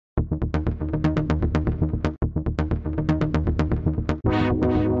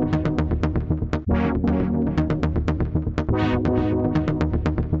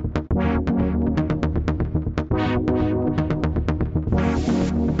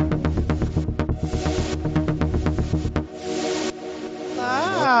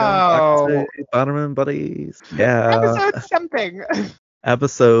Bannerman buddies. Yeah. Episode something.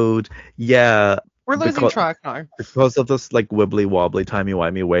 Episode. Yeah. We're losing because track now. because of this like wibbly wobbly timey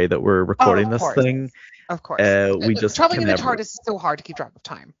wimey way that we're recording Of this course. thing, Of course. we just Traveling can in the never. TARDIS is so hard to keep track of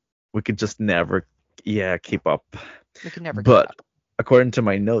time. We could just never, keep up. We can never But keep up. according to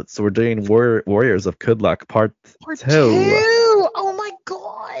my notes, we're doing Warriors of Kudlak Part Part 2. 2! Oh my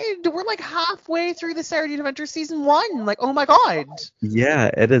god! We're like halfway through the Saturday Adventure Season 1. Like, oh my god! Yeah,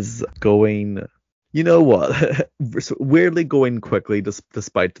 it is going. You know what? Weirdly going quickly,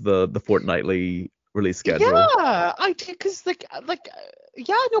 despite the fortnightly release schedule. Yeah, I did, because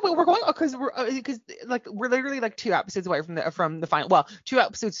yeah, no, but we're going because we're literally like 2 episodes away from the final. Well, 2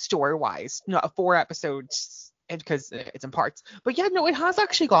 episodes story wise, not 4 episodes because it's in parts. But yeah, no, it has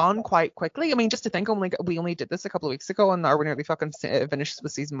actually gone quite quickly. I mean, just to think, we only did this a couple of weeks ago, and we're nearly fucking finished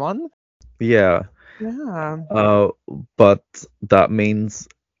with season 1. Yeah. Yeah. But that means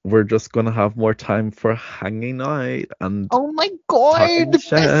we're just gonna have more time for hanging out and. Oh my god, talking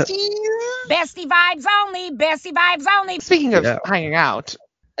shit. Bestie vibes only. Bestie vibes only. Speaking of hanging out,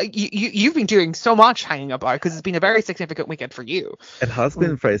 you've been doing so much hanging about because it's been a very significant weekend for you. It has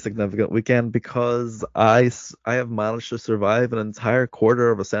been a very significant weekend because I have managed to survive an entire quarter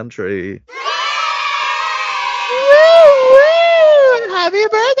of a century. Woo! Happy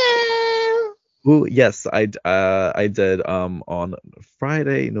birthday! Ooh, yes, I did on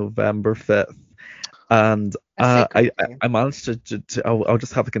Friday, November 5th. And I managed to I'll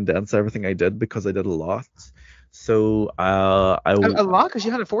just have to condense everything I did because I did a lot. So a lot because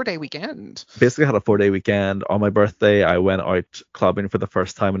you had a 4-day weekend. Basically had a 4-day weekend. On my birthday, I went out clubbing for the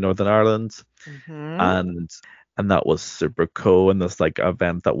first time in Northern Ireland, and that was super cool. And this like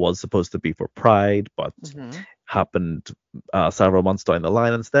event that was supposed to be for Pride, but happened several months down the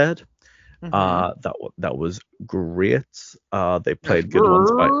line instead. That was great. They played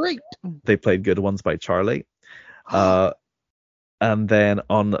good ones by Charlie. And then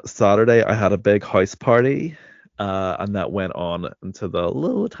on Saturday I had a big house party, and that went on into the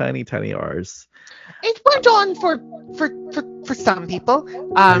little tiny hours. It went on for some people,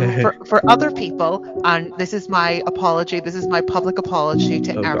 for other people, and this is my apology. This is my public apology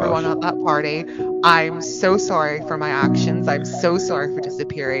to everyone at that party. I'm so sorry for my actions. I'm so sorry for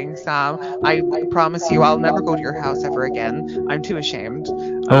disappearing, Sam. I promise you I'll never go to your house ever again. I'm too ashamed.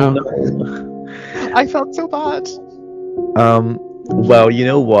 No. I felt so bad. Well, you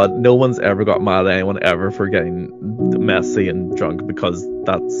know what? No one's ever got mad at anyone ever for getting messy and drunk because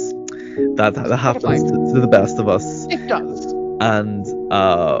that happens to the best of us. It does. And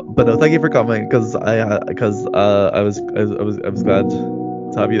but no, thank you for coming because I was glad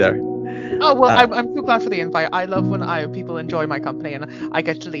to have you there. Oh well, I'm so glad for the invite. I love when people enjoy my company and I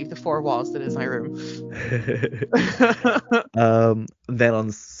get to leave the 4 walls that is my room. Then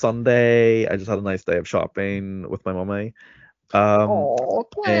on Sunday, I just had a nice day of shopping with my mummy.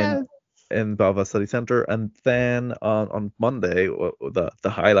 In Belfast City Centre, and then on Monday, the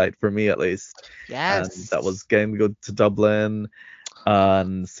highlight for me at least, yes, and that was getting to go to Dublin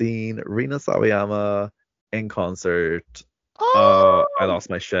and seeing Rina Sawayama in concert. I lost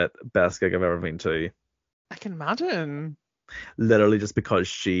my shit. Best gig I've ever been to. I can imagine. Literally just because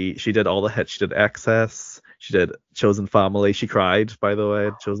she did all the hits. She did Excess. She did Chosen Family. She cried, by the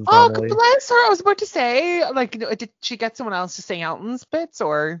way. Chosen Family. Oh, bless her. I was about to say, like, did she get someone else to sing Elton's bits,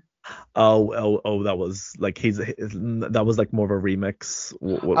 or? Oh, that was like that was like more of a remix.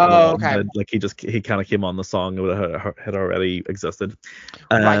 Okay. Like he kind of came on the song that had already existed.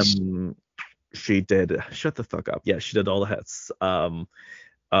 Right. She did. Shut the fuck up. Yeah, she did all the hits.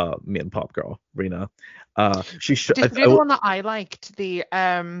 Me and Pop Girl, Rina. The one that I liked, the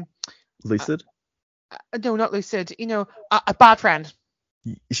Lucid. No, not Lucid. You know, a Bad Friend.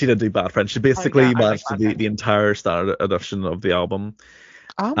 She did do Bad Friend. She basically managed to do the entire standard edition of the album.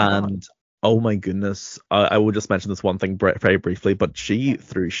 Oh my goodness, I will just mention this one thing very briefly, but she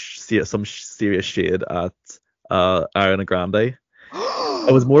threw some serious shade at Ariana Grande.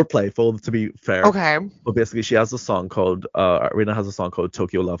 It was more playful, to be fair. Okay. But basically, she has a song called Arena has a song called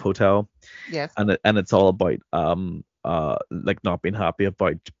Tokyo Love Hotel. Yes. And it's all about like not being happy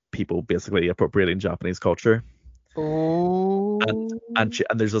about people basically appropriating Japanese culture. Oh. And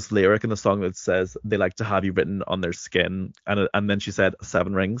there's this lyric in the song that says they like to have you written on their skin, and then she said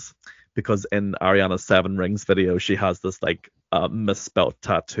 7 rings, because in Ariana's 7 Rings video she has this like misspelt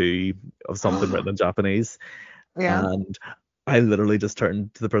tattoo of something written in Japanese. Yeah. And I literally just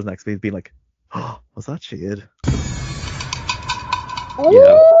turned to the person next to me being like, oh, was that shade? Ooh.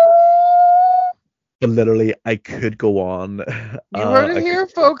 Yeah. But literally, I could go on. You heard it I could, here,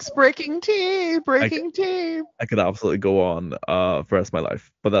 folks. Breaking tea. Breaking tea. I could absolutely go on for the rest of my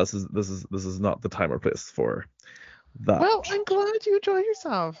life. But this is not the time or place for that. Well, I'm glad you enjoyed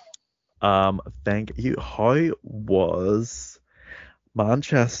yourself. Thank you. How was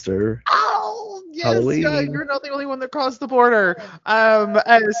Manchester Oh, yes, yeah, Halloween? you're not the only one that crossed the border.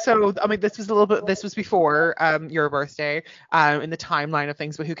 So I mean, this was before your birthday, in the timeline of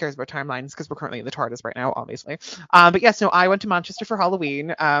things, but who cares about timelines because we're currently in the TARDIS right now, obviously. But yes, no, I went to Manchester for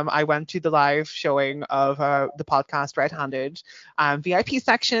Halloween. I went to the live showing of the podcast Red Handed, VIP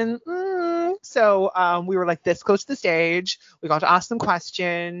section. So we were like this close to the stage. We got to ask them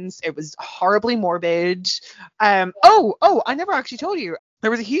questions. It was horribly morbid. I never actually told you. There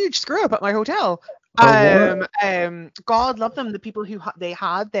was a huge screw up at my hotel. Oh, what? God love them. The people who they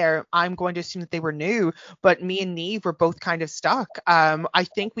had there, I'm going to assume that they were new, but me and Neve were both kind of stuck. I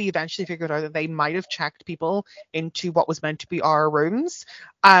think we eventually figured out that they might have checked people into what was meant to be our rooms.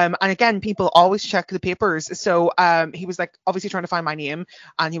 And again, people always check the papers. So he was like obviously trying to find my name,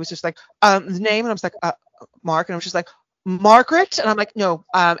 and he was just like the name, and I was like Mark, and I was just like Margaret, and I'm like no,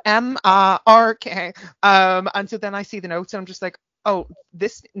 MRK. And so then I see the notes, and I'm just like, oh,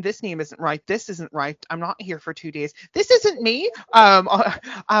 this name isn't right. This isn't right. I'm not here for 2 days. This isn't me.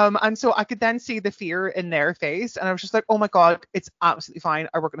 And so I could then see the fear in their face, and I was just like, oh my god, it's absolutely fine.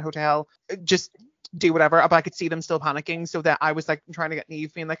 I work in a hotel. Just do whatever. But I could see them still panicking, so that I was like trying to get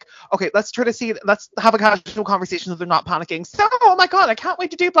Neve, being like, okay, let's have a casual conversation so they're not panicking. So, oh my god, I can't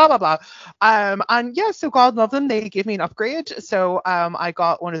wait to do blah blah blah. And yeah, so God love them, they gave me an upgrade. So I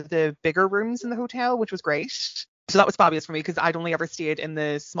got one of the bigger rooms in the hotel, which was great. So that was fabulous for me because I'd only ever stayed in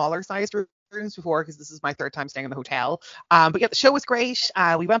the smaller sized rooms before, because this is my third time staying in the hotel. But yeah, the show was great.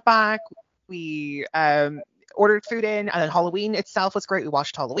 We went back. We ordered food in, and then Halloween itself was great. We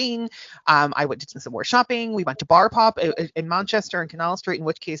watched Halloween. I went to do some more shopping. We went to Bar Pop in Manchester and Canal Street, in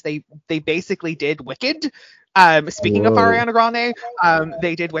which case they basically did Wicked. Speaking of Whoa. Ariana Grande,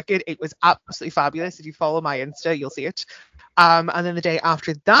 they did Wicked. It was absolutely fabulous. If you follow my Insta, you'll see it. And then the day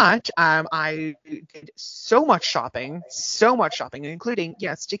after that, I did so much shopping, including,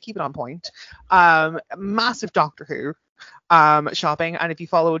 yes, to keep it on point, massive Doctor Who shopping. And if you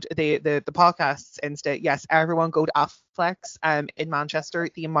followed the podcast's Insta, yes, everyone go to Affleck's in Manchester.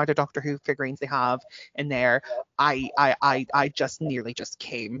 The amount of Doctor Who figurines they have in there, I just nearly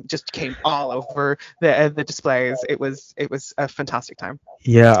came all over the displays. It was a fantastic time.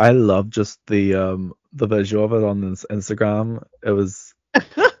 Yeah, I love just the visual of it on Instagram. It was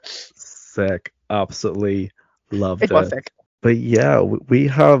sick. Absolutely loved It was it. sick. But yeah, we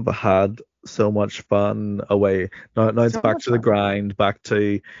have had so much fun away. Now it's So back much to the fun. grind, back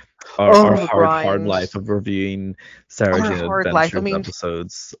to our The hard grind. life of reviewing Sarah Our Jane hard life. I Adventures mean,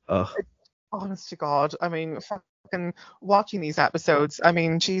 episodes. Ugh. honest to God, I mean, fucking watching these episodes, I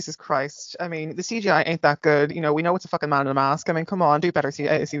mean, Jesus Christ. I mean, the CGI ain't that good. You know, we know it's a fucking man in a mask. I mean, come on, do better,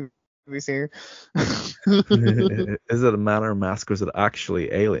 CGI. Is it a man or a mask, or is it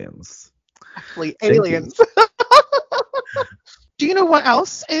actually aliens? Actually, Stinky. aliens. Do you know what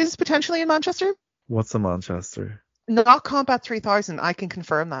else is potentially in Manchester? What's a Manchester? Not Combat 3000. I can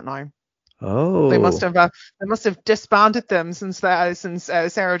confirm that now. Oh. They must have disbanded them since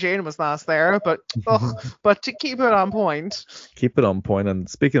Sarah Jane was last there. But but to keep it on point. Keep it on point. And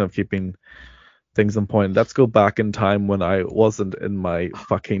speaking of keeping things on point, let's go back in time when I wasn't in my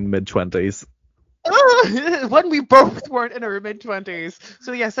fucking mid-20s. When we both weren't in our mid-20s.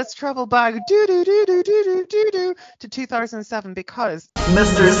 So yes, let's travel back to 2007, because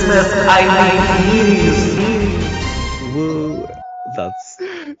Mr. Smith, I need Woo. That's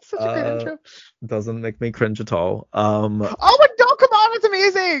such a great intro. doesn't make me cringe at all. Oh my god, come on, it's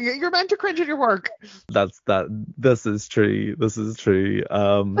amazing. You're meant to cringe at your work. This is true.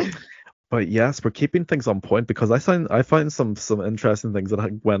 But yes, we're keeping things on point because I find some interesting things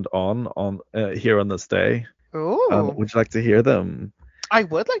that went on here on this day. Oh. Would you like to hear them? I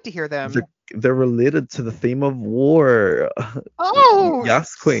would like to hear them. They're related to the theme of war. Oh,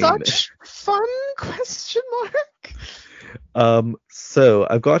 yes, Queen. Such fun question mark. So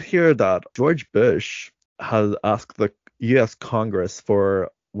I've got here that George Bush has asked the U.S. Congress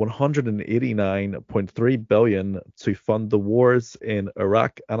for $189.3 billion to fund the wars in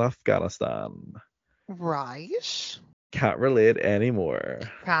Iraq and Afghanistan. Right. Can't relate anymore.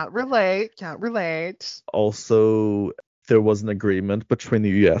 Can't relate. Also, there was an agreement between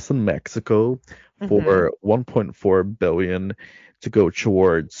the US and Mexico for $1.4 billion to go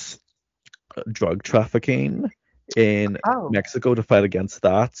towards drug trafficking in Mexico to fight against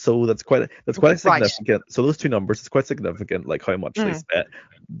that. So that's quite significant. Right. So those two numbers, it's quite significant, like how much they spent,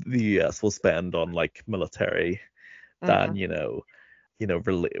 the US will spend on like military than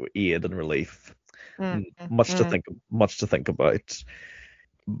aid and relief. Much to think about.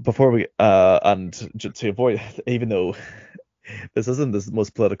 Before we and to avoid, even though this isn't the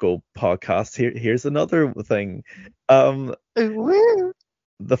most political podcast, here's another thing.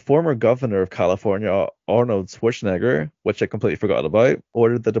 The former governor of California, Arnold Schwarzenegger, which I completely forgot about,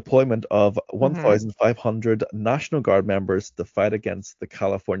 ordered the deployment of 1,500 National Guard members to fight against the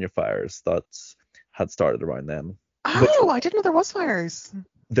California fires that had started around then. Oh, I didn't know there was fires.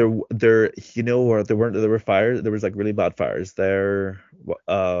 There were fires. There was like really bad fires there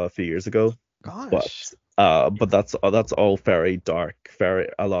a few years ago. Gosh. But that's all very dark,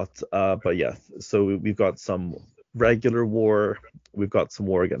 a lot. But yeah, so we've got some regular war, we've got some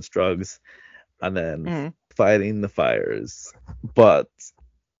war against drugs, and then fighting the fires. But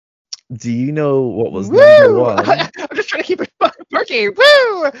do you know what was number one? I'm just trying to keep it perky.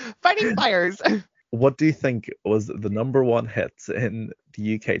 Woo! Fighting fires. What do you think was the number one hit in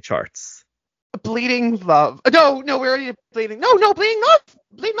the UK charts? Bleeding Love. No, we're already Bleeding. No, Bleeding Love.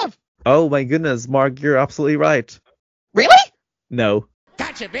 Bleeding Love. Oh my goodness, Mark, you're absolutely right. Really? No.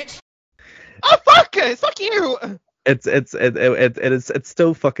 Gotcha, bitch. Oh fuck! Fuck you. It's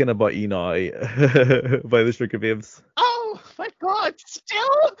still fucking about you now by the Sugar Babes. Oh my god!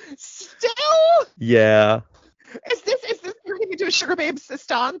 Still? Yeah. Is this you're going to do a Sugar Babes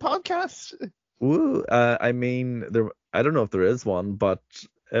Stan podcast? Ooh, I mean, I don't know if there is one, but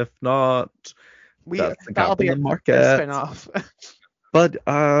if not, that'll be a market spin-off. But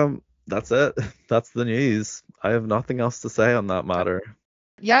that's it. That's the news. I have nothing else to say on that matter.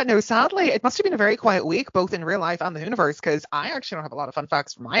 Yeah, no, sadly, it must have been a very quiet week, both in real life and the universe, because I actually don't have a lot of fun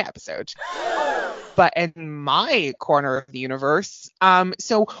facts for my episode. But in my corner of the universe,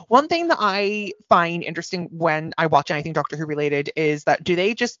 so one thing that I find interesting when I watch anything Doctor Who related is that do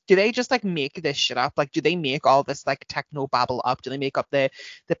they just like make this shit up? Like, do they make all this like techno babble up? Do they make up the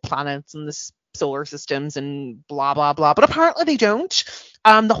planets and the solar systems and blah blah blah? But apparently they don't.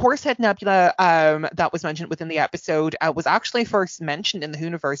 The Horsehead Nebula that was mentioned within the episode was actually first mentioned in the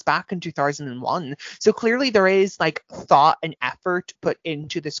Whoniverse back in 2001. So clearly there is like thought and effort put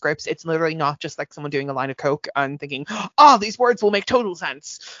into the scripts. It's literally not just like someone doing a line of coke and thinking, oh, these words will make total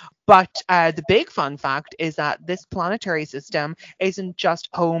sense. But the big fun fact is that this planetary system isn't just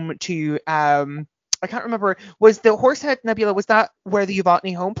home to I can't remember, was the Horsehead Nebula, was that where the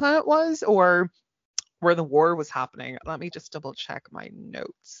Yvotni home planet was, or where the war was happening? Let me just double check my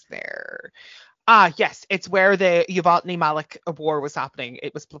notes there. Yes, it's where the Yvotni Malik war was happening.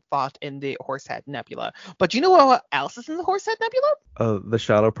 It was fought in the Horsehead Nebula. But do you know what else is in the Horsehead Nebula? The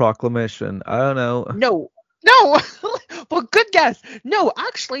Shadow Proclamation. I don't know. No. Well, good guess. No,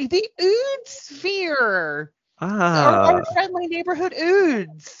 actually, the Ood Sphere. Our friendly neighborhood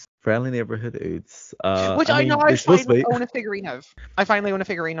Oods. Friendly neighborhood Oods. Which I finally own a figurine of. I finally own a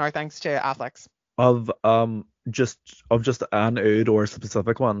figurine now, thanks to Affleck's. Of just an Ood or a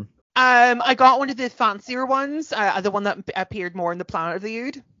specific one? I got one of the fancier ones, the one that appeared more in the Planet of the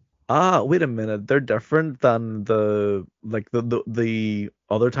Ood. Wait a minute. They're different than the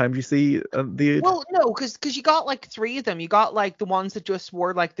other times you see the Ood? Well, no, because you got like three of them. You got like the ones that just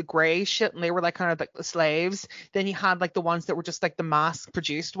wore like the grey shit and they were like kind of like the slaves. Then you had like the ones that were just like the mass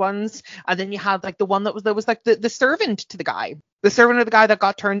produced ones. And then you had like the one that was like the servant to the guy. The servant of the guy that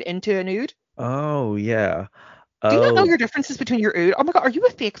got turned into an Ood. Oh, yeah. Do you not know your differences between your Ood? Oh my god, are you a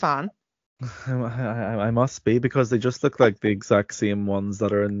fake fan? I must be, because they just look like the exact same ones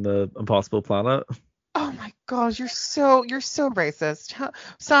that are in the Impossible Planet. Oh my god, you're so racist.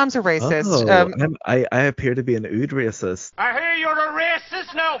 Sam's a racist. Oh, I appear to be an Ood racist. I hear you're a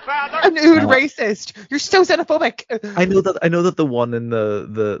racist now, father. An Ood racist. You're so xenophobic. I know that the one in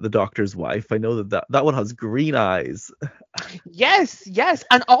the Doctor's wife, I know that one has green eyes. Yes,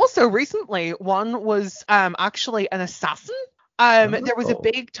 and also recently one was actually an assassin. There was a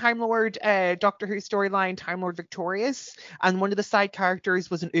big Time Lord Doctor Who storyline, Time Lord Victorious, and one of the side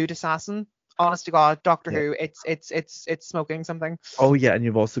characters was an Ood assassin. Honest to God, Doctor Who, it's smoking something. Oh yeah, and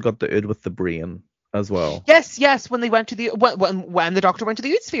you've also got the Ood with the brain as well. Yes, when they went to the when the Doctor went to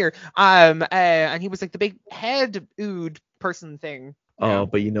the Ood sphere, and he was like the big head Ood person thing. Oh,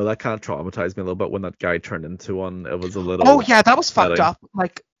 but that kind of traumatized me a little bit when that guy turned into one. It was a little. Oh yeah, that was fucked up.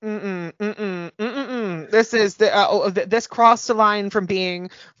 Like, This is this crossed the line from being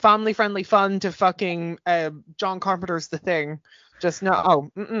family friendly fun to fucking John Carpenter's The Thing. Just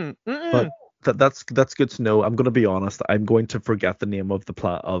no. That's good to know. I'm going to be honest. I'm going to forget the name of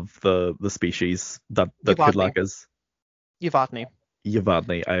the species that Yvonne. Kudlak is. Yvonne.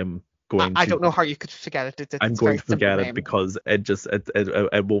 Yvonne. I don't know how you could forget it. It's I'm a going very to simple forget it name. because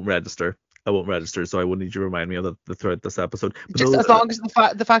it won't register. I won't register, so I will need you to remind me of that throughout this episode. But Just no, as long as the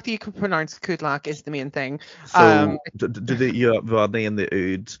fact that you can pronounce Kudlak is the main thing. so do the Yvonne and the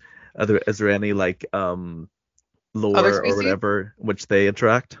Ood? Is there any like Other lore or species? whatever in which they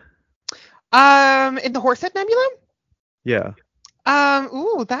interact? In the Horsehead Nebula? Yeah.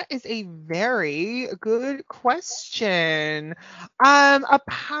 Ooh, that is a very good question.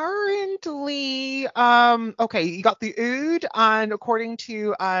 Apparently, okay, you got the Ood, and according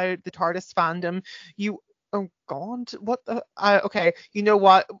to the TARDIS fandom, oh God, what the, okay, you know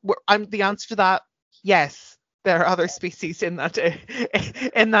what? I'm the answer to that. Yes, there are other species in that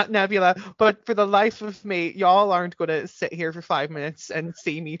in that nebula, but for the life of me, y'all aren't gonna sit here for 5 minutes and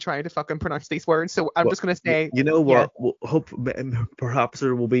see me trying to fucking pronounce these words. So I'm just gonna say, you know yes. what? We'll hope perhaps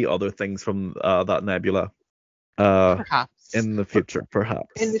there will be other things from that nebula. Perhaps. In the future,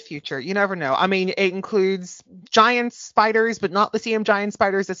 perhaps. In the future, you never know. I mean, it includes giant spiders, but not the same giant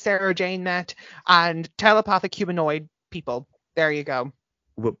spiders that Sarah Jane met, and telepathic humanoid people. There you go.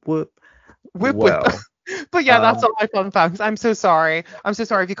 Whoop whoop. Whip Well, whip. But yeah, that's all my fun facts. I'm so sorry. I'm so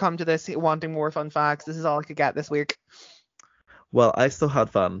sorry if you come to this wanting more fun facts. This is all I could get this week. well, I still had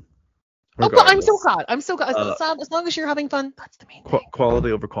fun. Oh, but I'm Regardless. so glad. I'm so glad. As long as you're having fun, that's the main thing.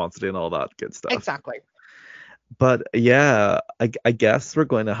 Quality over quantity and all that good stuff. Exactly. But yeah, I guess we're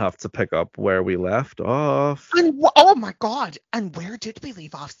going to have to pick up where we left off. And oh my God! And where did we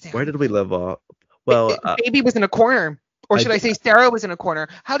leave off, Sam? Where did we leave off? Well, Baby was in a corner. Or should I say Sarah was in a corner?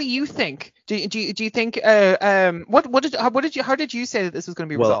 How do you think? Do you think how did you say that this was going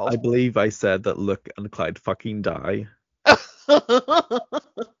to be resolved? Well, I believe I said that Luke and Clyde fucking die.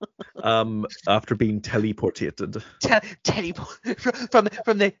 After being teleported.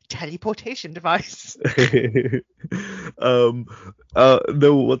 From the teleportation device. No,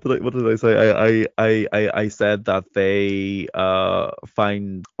 what did I say? I said that they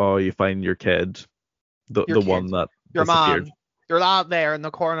you find your kid, the kid. one that your disappeared. mom, your lad there in the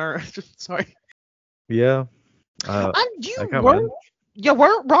corner. Sorry. Yeah. And you weren't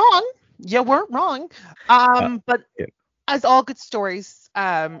wrong. You weren't wrong. But yeah. As all good stories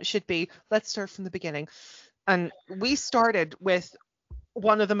should be, let's start from the beginning. And we started with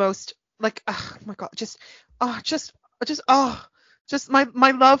one of the most like, oh my God, just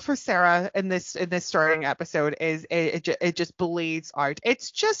my love for Sarah in this starting episode is it just bleeds out.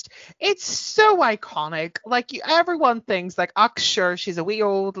 It's so iconic. Like everyone thinks like, oh sure, she's a wee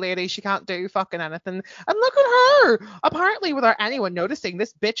old lady, she can't do fucking anything. And look at her. Apparently, without anyone noticing,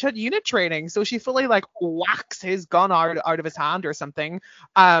 this bitch had unit training, so she fully like whacks his gun out of his hand or something.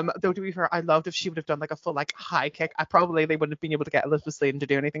 Though to be fair, I loved if she would have done like a full like high kick. They wouldn't have been able to get Elizabeth Sladen to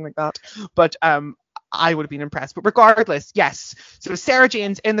do anything like that. But I would have been impressed. But regardless, yes. So Sarah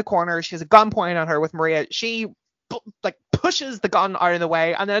Jane's in the corner. She has a gun pointed at her with Maria. She like pushes the gun out of the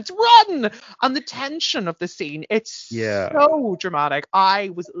way, and then it's run. And the tension of the scene, it's so dramatic.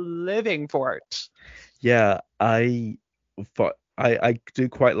 I was living for it. Yeah, I do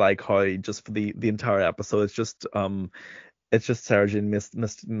quite like how just for the entire episode, it's just Sarah Jane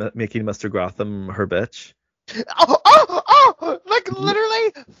making Mr. Gratham her bitch. Oh, like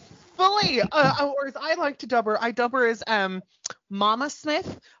literally. Fully, or as I like to dub her, I dub her as Mama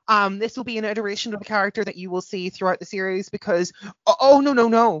Smith. This will be an iteration of the character that you will see throughout the series because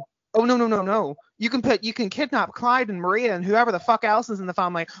no. You can kidnap Clyde and Maria and whoever the fuck else is in the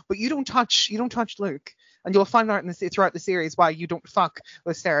family, but you don't touch Luke. And you'll find out throughout the series why you don't fuck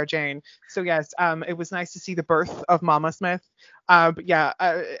with Sarah Jane. So yes, it was nice to see the birth of Mama Smith. But yeah,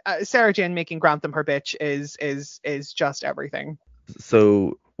 Sarah Jane making Grantham her bitch is just everything.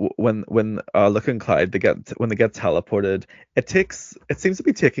 So when Luke and Clyde they get teleported, it seems to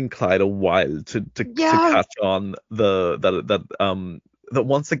be taking Clyde a while to catch on that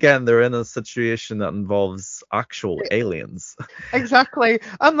once again they're in a situation that involves actual aliens. Exactly.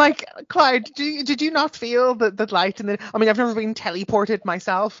 I'm like, Clyde, did you not feel the light in the? I mean, I've never been teleported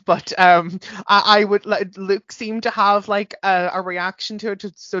myself, but I would like Luke seemed to have like a reaction to it.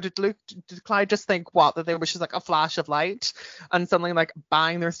 So did Clyde just think that there was just like a flash of light and suddenly like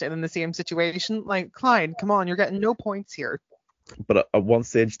bang, they're still in the same situation? Like, Clyde, come on, you're getting no points here. But at one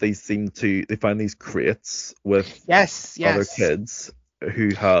stage they find these crates with other kids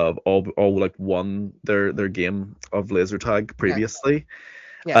who have all like won their game of laser tag previously.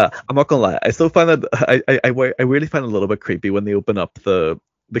 Yeah. I'm not gonna lie, I still find that I really find it a little bit creepy when they open up the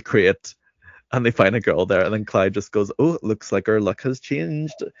crate and they find a girl there, and then Clyde just goes, "Oh, it looks like our luck has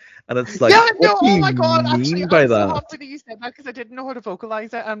changed," and it's like, Yeah, what no, do oh you my god, actually, mean by I'm so that? happy that you said that because I didn't know how to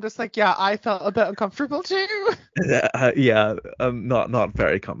vocalize it. I'm just like, yeah, I felt a bit uncomfortable too. Yeah, not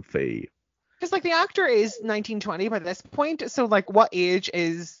very comfy. Because like the actor is 1920 by this point, so like what age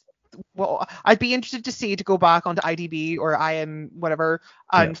is? Well, I'd be interested to go back onto IDB or IM whatever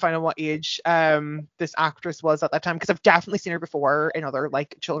and find out what age this actress was at that time, because I've definitely seen her before in other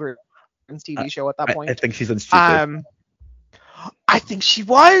like children's TV show at that point. I think she's in Stupid. I think she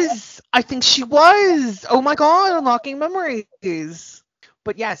was. Oh my god, unlocking memories.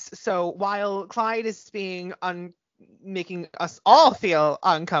 But yes, so while Clyde is making us all feel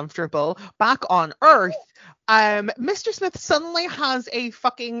uncomfortable back on Earth, Mr. Smith suddenly has a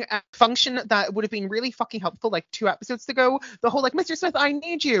fucking function that would have been really fucking helpful like 2 episodes ago. The whole like, Mr. Smith, I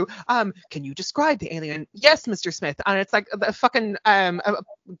need you. Can you describe the alien? Yes, Mr. Smith. And it's like the fucking a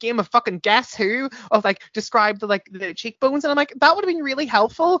game of fucking Guess Who of like describe the cheekbones, and I'm like, that would have been really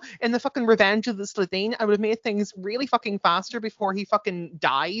helpful in the fucking Revenge of the Slitheen. I would have made things really fucking faster before he fucking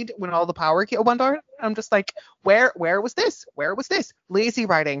died when all the power went out. I'm just like, where was this? Lazy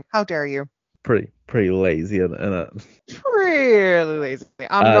writing. How dare you? Pretty lazy in it. Really lazy.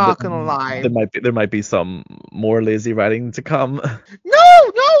 I'm not gonna lie. There might be some more lazy writing to come. No,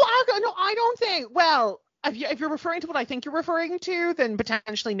 I don't think. Well, if you're referring to what I think you're referring to, then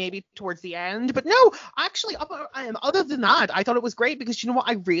potentially maybe towards the end. But no, actually, other than that, I thought it was great because you know what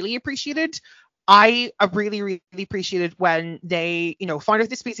I really appreciated? I really, really appreciated when they, found out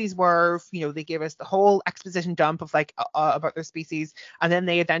the species were, they gave us the whole exposition dump of like about their species, and then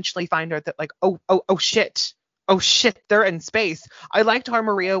they eventually find out that like, oh shit, they're in space. I liked how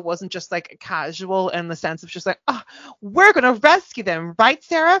Maria wasn't just like casual in the sense of just like, we're gonna rescue them, right,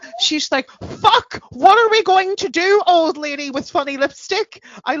 Sarah? She's like, fuck, what are we going to do, old lady with funny lipstick?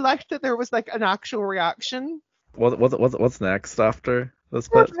 I liked that there was like an actual reaction. What's next after this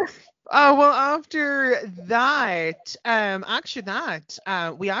bit? Well, after that,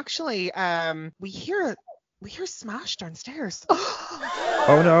 we hear smash downstairs.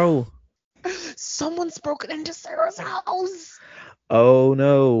 Oh no! Someone's broken into Sarah's house. Oh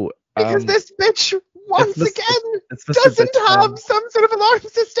no! Because this bitch once again Mr. doesn't have some sort of alarm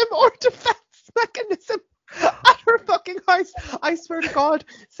system or defense mechanism at her fucking house. I swear to God,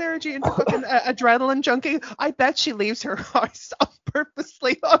 Sarah Jane's a fucking adrenaline junkie. I bet she leaves her house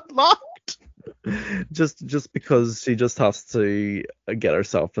purposely unlocked. Just because she just has to get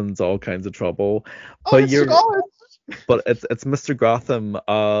herself into all kinds of trouble. Oh, God. But it's Mr.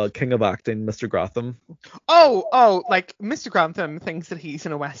 Gratham, king of acting, Mr. Gratham. Oh, like Mr. Gratham thinks that he's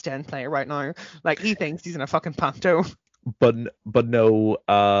in a West End play right now. Like he thinks he's in a fucking panto. But no,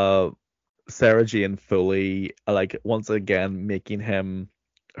 Sarah Jane fully like once again making him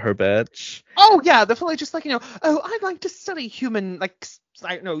her bitch. Oh yeah, the fully just like, I'd like to study human, like,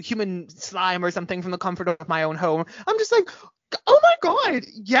 I don't know, human slime or something from the comfort of my own home. I'm just like, oh my God,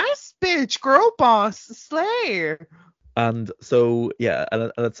 yes, bitch, girl boss, slay. And so yeah,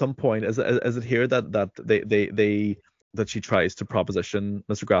 and at some point, is it here that she tries to proposition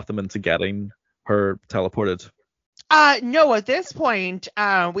Mr. Gratham into getting her teleported? No, at this point,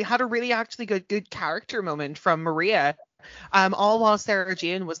 we had a really actually good character moment from Maria. All while Sarah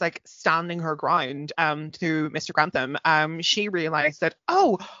Jane was like standing her ground to Mr. Grantham, she realized that,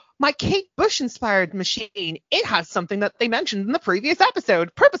 my Kate Bush inspired machine, it has something that they mentioned in the previous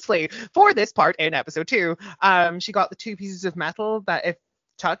episode purposely for this part in episode 2. She got the 2 pieces of metal that if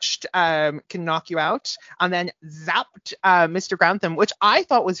touched can knock you out, and then zapped Mr. Grantham, which I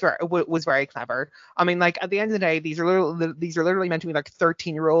thought was very clever. I mean, like at the end of the day, these are literally meant to be like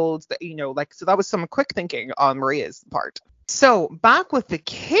 13-year-olds that so that was some quick thinking on Maria's part. So back with the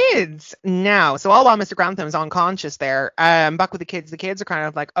kids now. So all while Mr. Grantham's unconscious there, back with the kids are kind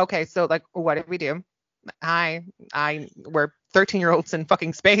of like, okay, so like, what did we do? We're 13-year-olds in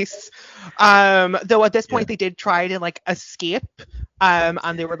fucking space. Though at this point they did try to like escape,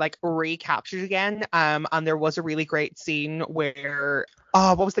 and they were like recaptured again. And there was a really great scene where,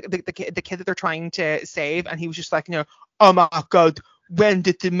 what was the kid that they're trying to save, and he was just like, oh my God, when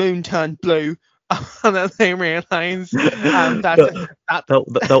did the moon turn blue? And then they realized that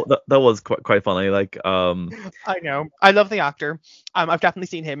was quite funny. Like, I know, I love the actor. I've definitely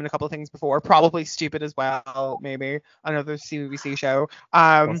seen him in a couple of things before. Probably Stupid as well, maybe another CBBC show.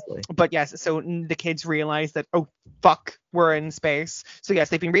 But yes, so the kids realize that, oh fuck, we're in space. So yes,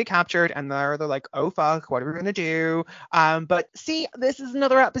 they've been recaptured, and they're like, oh fuck, what are we gonna do? But see, this is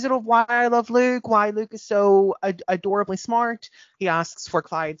another episode of why I love Luke. Why Luke is so adorably smart. He asks for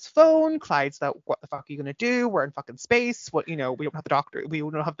Clyde's phone. Clyde's that, what the fuck are you gonna do? We're in fucking space. What, we don't have the doctor. We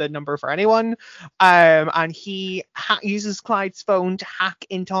don't have the number for anyone. And he uses Clyde's phone to hack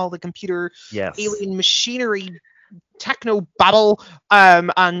into all the computer alien machinery techno babble,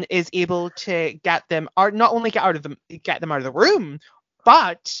 and is able to get them, or not only get them out of the room,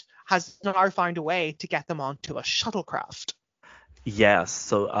 but has now found a way to get them onto a shuttlecraft. Yes,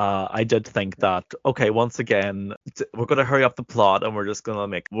 so I did think that, okay, once again, we're going to hurry up the plot and we're just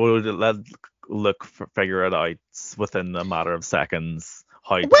going to figure it out within a matter of seconds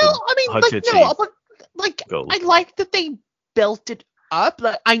how to achieve goals. I like that they built it up.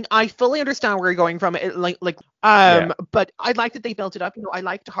 Like, I fully understand where you're going from it, but I like that they built it up. I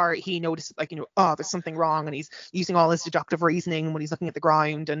liked how he noticed, oh, there's something wrong, and he's using all his deductive reasoning when he's looking at the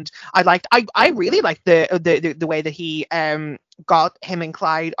ground. And I really liked the way that he got him and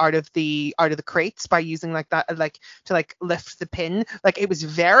Clyde out of the crates by using that to lift the pin. It was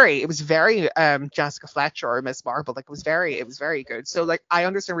very Jessica Fletcher or Miss Marple. It was very good. So I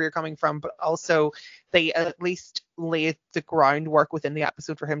understand where you're coming from, but also they at least laid the groundwork within the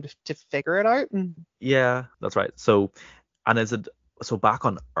episode for him to figure it out. Yeah, that's right. So, and is it back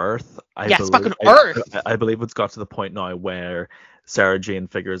on Earth? Back on Earth. I believe it's got to the point now where Sarah Jane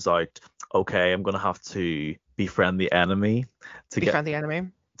figures out, okay, I'm gonna have to befriend the enemy to do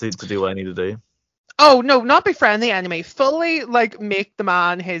what I need to do. Oh no, not befriend the enemy. Fully make the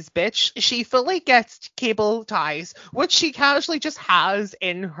man his bitch. She fully gets cable ties, which she casually just has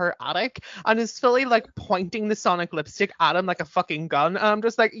in her attic, and is fully pointing the sonic lipstick at him like a fucking gun. And I'm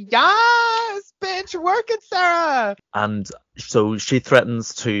just like, yes, bitch, work it, Sarah. And so she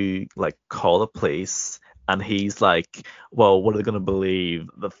threatens to call the police. And he's like, well, what are they going to believe?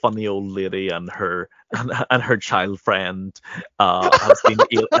 The funny old lady and her child friend have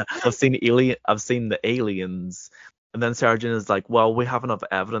seen the aliens. And then Sarah Jane is like, well, we have enough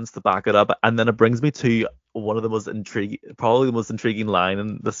evidence to back it up. And then it brings me to one of the most intriguing line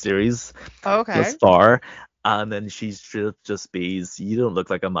in the series thus far. And then she just bees, you don't look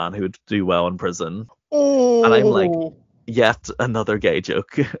like a man who would do well in prison. Oh. And I'm like, yet another gay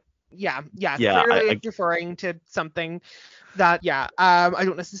joke. Yeah, clearly referring to something that, I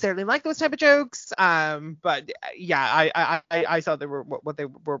don't necessarily like those type of jokes, but I saw they were what they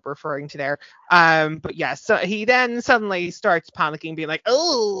were referring to there. But yeah, so he then suddenly starts panicking, being like,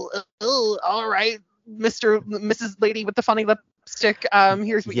 oh, all right, Mrs. Lady with the funny lipstick,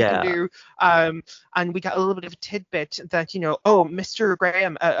 here's what you can do. And we got a little bit of a tidbit that, Mr.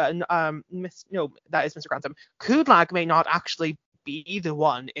 Graham, that is Mr. Grantham, Kudlak may not actually be the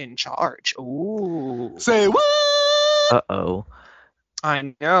one in charge. Ooh. Say what? Uh-oh.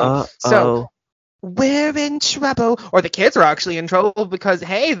 I know. So we're in trouble. Or the kids are actually in trouble because,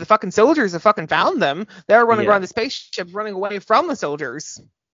 hey, the fucking soldiers have fucking found them. They're running around the spaceship running away from the soldiers.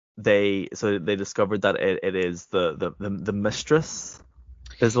 They discovered that it is the mistress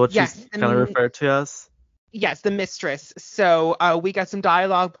is what she's kind of referred to as. Yes, the mistress. So we got some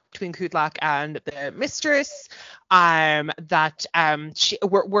dialogue between Kudlak and the mistress. They're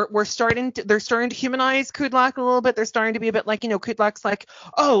starting to humanize Kudlak a little bit. They're starting to be a bit like, Kudlak's like,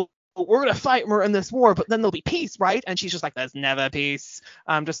 oh, we're gonna fight and we're in this war, but then there'll be peace, right? And she's just like, there's never peace.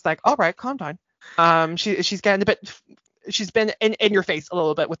 I'm just like, all right, calm down. She's getting a bit. She's been in your face a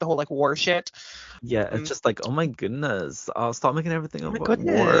little bit with the whole war shit. Yeah, it's just like, oh my goodness, I'll stop making everything about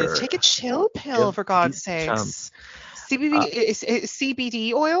war. Take a chill pill, for God's sakes.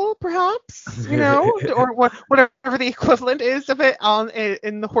 CBD oil, perhaps, or whatever the equivalent is of it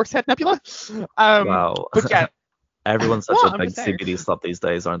in the Horsehead Nebula. Wow. But yeah, everyone's such a big CBD slut these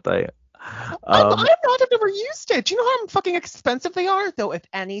days, aren't they? I'm not. I've never used it. Do you know how fucking expensive they are? Though, if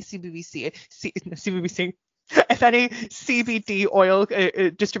any if any CBD oil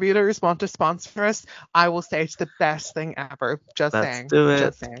distributors want to sponsor us, I will say it's the best thing ever. Let's do it.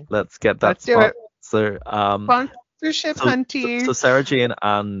 Just saying. Let's get that sponsor. Sponsorship, hunty. So Sarah Jane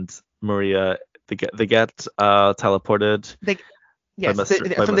and Maria, they get teleported.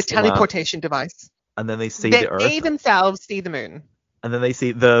 From the teleportation device. And then they see the Earth. They themselves see the moon. And then they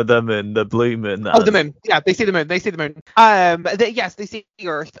see the moon, the blue moon. The moon. Yeah, they see the moon. They see the moon. They see the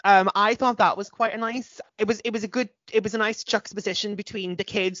Earth. I thought that was quite a nice. It was a nice juxtaposition between the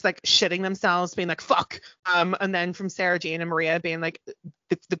kids shitting themselves, being like fuck, and then from Sarah Jane and Maria being like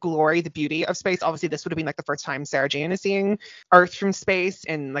the glory, the beauty of space. Obviously, this would have been the first time Sarah Jane is seeing Earth from space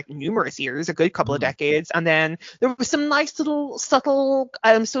in numerous years, a good couple of decades. And then there was some nice little subtle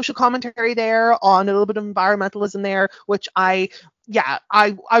social commentary there on a little bit of environmentalism there, which I yeah,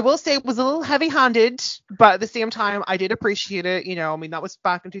 I will say it was a little heavy-handed, but at the same time, I did appreciate it. I mean, that was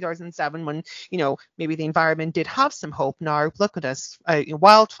back in 2007 when, maybe the environment did have some hope. Now look at us,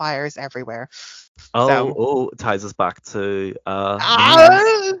 wildfires everywhere. Oh, it ties us back to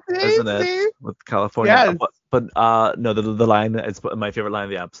the news, See, isn't it? see? With California. Yes. But no, the line, it's my favorite line of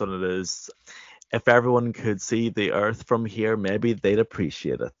the episode. And it is, if everyone could see the Earth from here, maybe they'd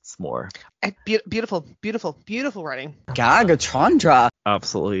appreciate it more. Beautiful, beautiful, beautiful writing. Gagatondra.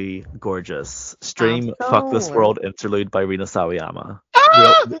 Absolutely gorgeous. Stream Fuck This Absolutely. World interlude by Rina Sawayama.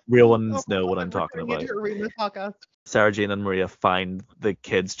 Real ones know what I'm talking about. Sarah Jane and Maria find the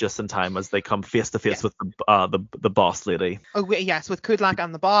kids just in time as they come face to face with the boss lady. Oh yes, with Kudlak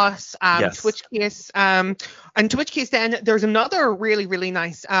and the boss. Yes. To which case then there's another really, really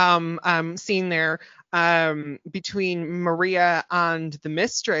nice scene there between Maria and the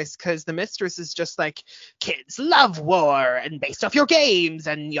mistress, because the mistress is just like, kids love war and based off your games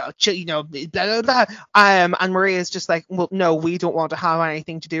and blah blah blah. And Maria is just like, well, no, we don't want to have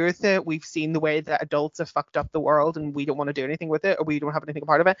anything to do with it. We've seen the way that adults have fucked up the world and we don't want to do anything with it, or we don't have anything a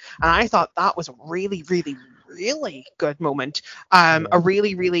part of it. And I thought that was a really, really, really good moment. A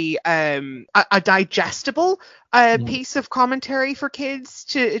really, really a digestible piece of commentary for kids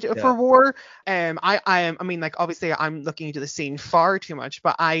for war. I mean, like, obviously I'm looking into the scene far too much,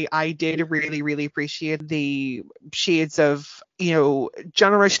 but I did really, really appreciate the shades of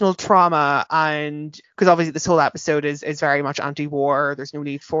generational trauma, and because obviously this whole episode is very much anti-war. There's no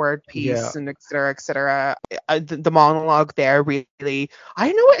need for peace, and etc. etc. The monologue there really, I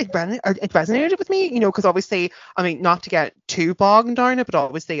don't know, it resonated with me, because obviously, I mean, not to get too bogged down it, but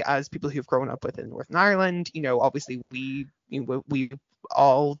obviously as people who've grown up within Northern Ireland, obviously we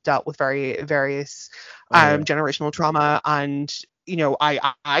all dealt with various generational trauma, and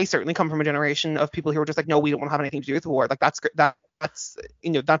I certainly come from a generation of people who are just like, no, we don't want to have anything to do with the war. Like, that's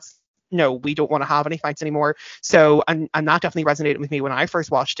no, we don't want to have any fights anymore. So, and that definitely resonated with me when I first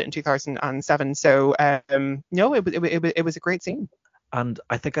watched it in 2007. So, no, it was a great scene. And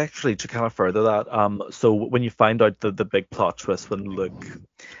I think actually to kind of further that, so when you find out the big plot twist when Luke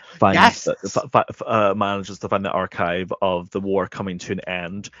finds manages to find the archive of the war coming to an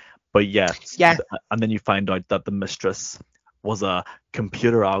end, but yet, and then you find out that the mistress was a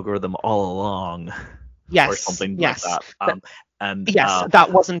computer algorithm all along, or something like that.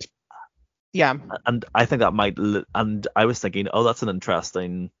 That wasn't. Yeah. And I think that might, and I was thinking, oh, that's an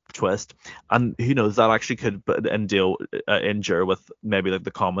interesting twist, and who knows, that actually could injure with maybe like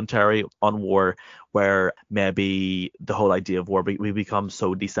the commentary on war, where maybe the whole idea of war, we become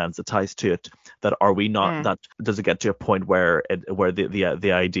so desensitized to it that are we not, that does it get to a point where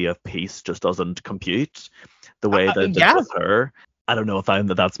the idea of peace just doesn't compute the way that it did with her. I don't know if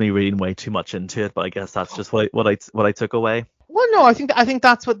that's me reading way too much into it, but I guess that's just what I took away. Well, no, I think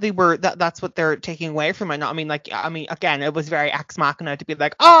that's what they were. That's what they're taking away from it. I mean, again, it was very ex machina to be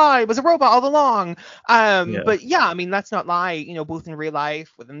like, it was a robot all along. But yeah, I mean, let's not lie. Both in real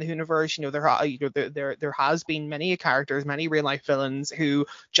life, within the universe, there has been many characters, many real life villains who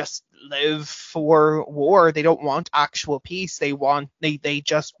just live for war. They don't want actual peace. They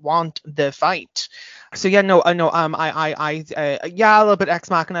just want the fight. So yeah, no, I know. A little bit ex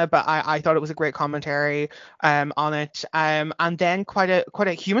machina, but I thought it was a great commentary on it. And then quite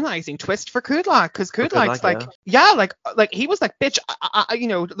a humanizing twist for Kudlak, because Kudlak's like he was like, bitch,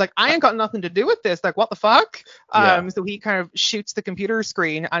 I ain't got nothing to do with this. Like, what the fuck? So he kind of shoots the computer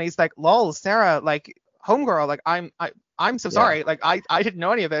screen and he's like, lol, Sarah, like, homegirl, like, I'm so sorry. Like, I didn't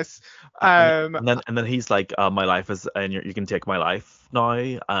know any of this. And then he's like, my life is, and you can take my life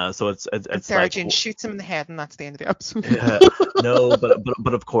now. So it's Sarah like, Jane shoots him in the head, and that's the end of the episode. No,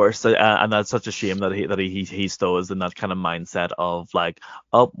 but of course, and that's such a shame that he still is in that kind of mindset of like,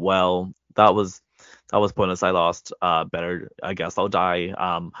 oh well, that was pointless. I lost. Better, I guess I'll die.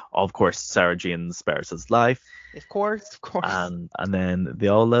 Of course, Sarah Jane spares his life. Of course. And then they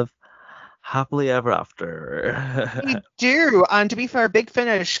all live happily ever after. We do. And to be fair, Big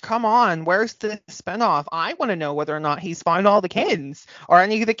Finish, come on, where's the spinoff? I want to know whether or not he's found all the kids, or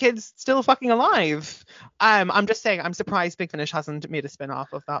any of the kids still fucking alive. I'm just saying, I'm surprised Big Finish hasn't made a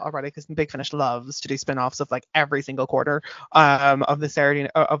spin-off of that already, because Big Finish loves to do spin-offs of like every single quarter of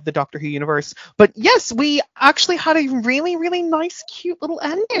the Doctor Who universe. But yes, we actually had a really, really nice, cute little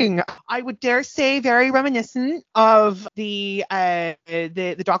ending. I would dare say very reminiscent of the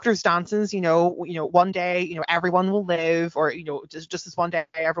Doctor's dances. One day, everyone will live, or just this one day,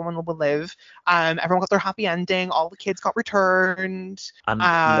 everyone will live. Everyone got their happy ending. All the kids got returned. And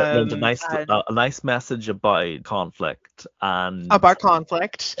there's a nice message about conflict and about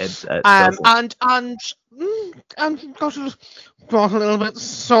conflict. got a little bit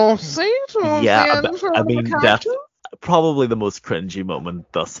saucy towards the end for one of the characters. That's probably the most cringy moment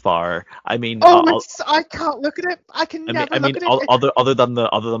thus far. I mean, I can't look at it. I can never look at it. Other than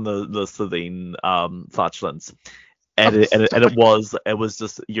the Celine flatulence. And it was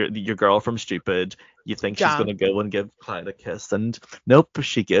just your girl from Stupid. You think she's gonna go and give Clyde a kiss, and nope,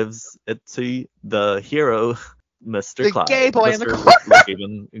 she gives it to the hero, Mr. The Clyde, gay boy Mr.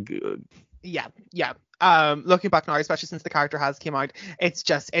 in the corner. Yeah. Looking back now, especially since the character has came out, it's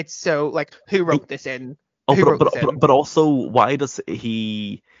so like, who wrote this in? But also, why does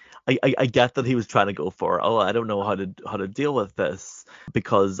he? I get that he was trying to go for, I don't know how to deal with this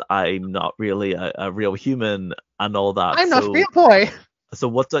because I'm not really a real human and all that. I'm not a real boy. So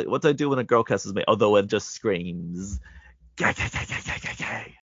what do I do when a girl kisses me? Although it just screams, gay, gay, gay, gay, gay,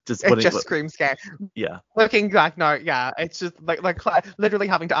 gay. It screams gay. Yeah. Looking back now, yeah, it's just like Clyde, literally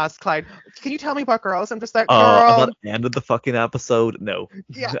having to ask Clyde, can you tell me about girls? I'm just like, girl. At the end of the fucking episode, no.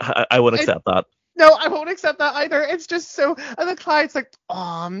 Yeah. I won't accept that. No, I won't accept that either. It's just so, and then Clyde's like,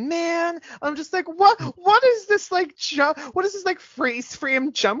 oh man. I'm just like, what is this like what is this like freeze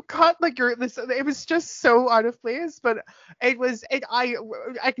frame jump cut? Like it was just so out of place. But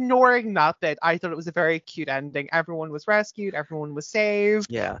ignoring that I thought it was a very cute ending. Everyone was rescued, everyone was saved.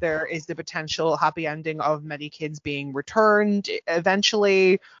 Yeah. There is the potential happy ending of many kids being returned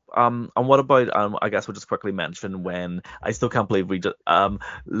eventually. And what about I guess we'll just quickly mention when I still can't believe we just I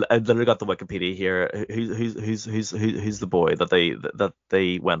literally got the Wikipedia here. Who's the boy that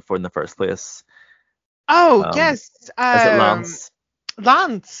they went for in the first place? Oh yes, is it Lance?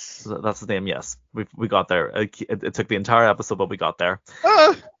 Lance. That's his name. Yes, we got there. It took the entire episode, but we got there.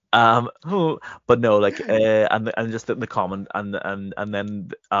 But no, like and just in the comment and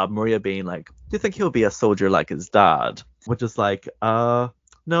then Maria being like, do you think he'll be a soldier like his dad? Which is like,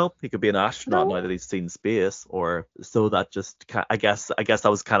 no, he could be an astronaut now that he's seen space, or so that just I guess that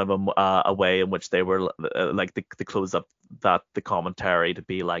was kind of a way in which they were like to close up that the commentary to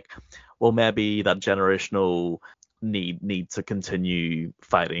be like, well, maybe that generational need to continue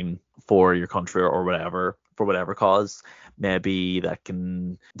fighting for your country or whatever for whatever cause, maybe that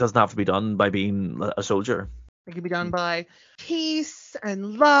doesn't have to be done by being a soldier. It can be done by peace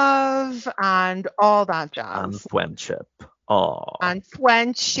and love and all that jazz. And friendship. Aww. And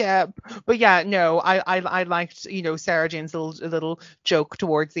friendship. But yeah, no, I liked, Sarah Jane's little joke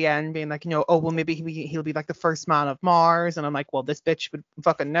towards the end being like, oh, well, maybe he'll be like the first man of Mars. And I'm like, well, this bitch would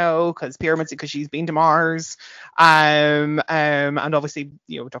fucking know because she's been to Mars. And obviously,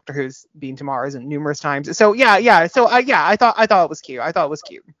 Doctor Who's been to Mars numerous times. So yeah. So I thought it was cute. I thought it was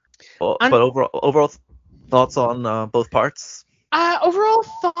cute. But overall thoughts on both parts? Overall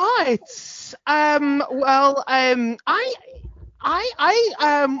thoughts. Well,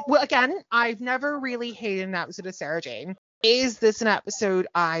 again, I've never really hated an episode of Sarah Jane. Is this an episode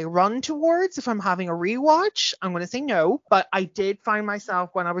I run towards if I'm having a rewatch? I'm going to say no, but I did find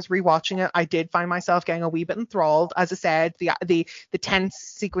myself, when I was rewatching it, I did find myself getting a wee bit enthralled. As I said, the tense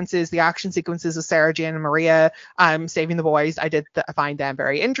sequences, the action sequences of Sarah Jane and Maria saving the boys, I did find them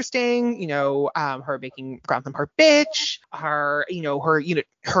very interesting. Her making Grantham her bitch, her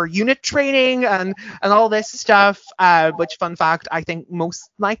unit training and all this stuff, which, fun fact, I think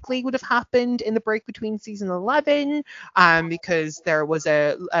most likely would have happened in the break between season 11. Because there was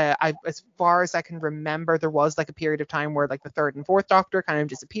as far as I can remember, there was like a period of time where like the third and fourth Doctor kind of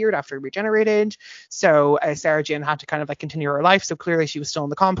disappeared after he regenerated. So Sarah Jane had to kind of like continue her life. So clearly she was still in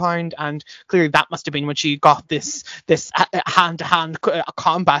the compound, and clearly that must have been when she got this hand-to-hand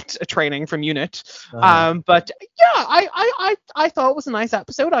combat training from Unit. But yeah, I thought it was a nice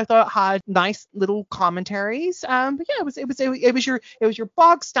episode. I thought it had nice little commentaries. But yeah, it was your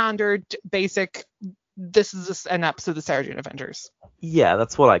bog standard basic. This is an episode of Sarah Jane Adventures. Yeah,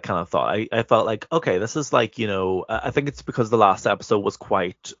 that's what I kind of thought. I felt like, okay, this is like, I think it's because the last episode was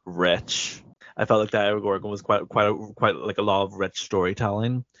quite rich. I felt like the Ira Gorgon was quite like a lot of rich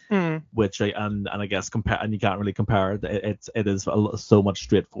storytelling, which I guess and you can't really compare it. It is so much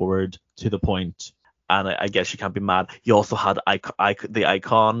straightforward to the point, and I guess you can't be mad. You also had the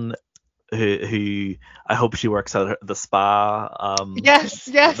Icon. Who I hope she works at the spa. Yes.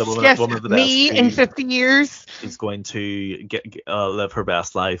 The woman of the Me desk in 50 years is going to live her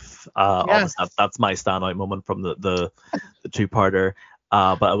best life. Yes. That's my standout moment from the two-parter.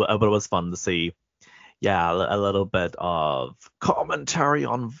 But it was fun to see. Yeah, a little bit of commentary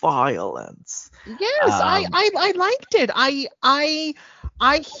on violence. Yes, I liked it.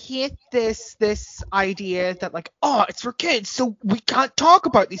 I hate this idea that like, oh, it's for kids, so we can't talk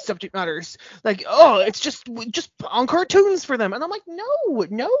about these subject matters. Like, oh, it's just on cartoons for them, and I'm like,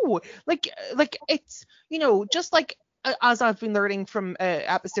 no, like it's just like as I've been learning from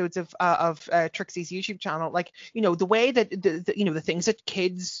episodes of Trixie's YouTube channel, like the way that the things that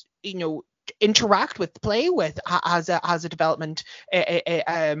kids interact with, play with, has a development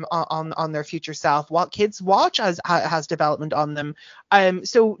on their future self. What kids watch has development on them.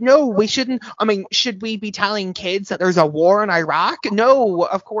 So no, we shouldn't. I mean, should we be telling kids that there's a war in Iraq? No,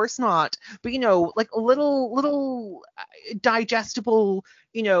 of course not. But like little digestible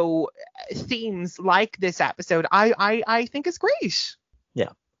themes like this episode, I think is great. Yeah,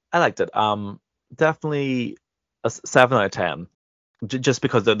 I liked it. Definitely a 7 out of 10. Just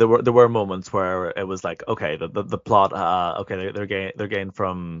because there were moments where it was like, okay, the plot, okay, they're getting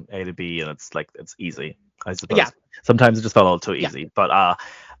from A to B, and it's like it's easy, I suppose. Yeah. Sometimes it just felt a little too easy, Yeah. but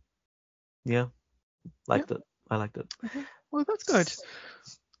yeah, liked it. I liked it. Well, that's good.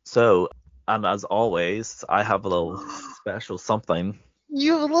 So, and as always, I have a little special something.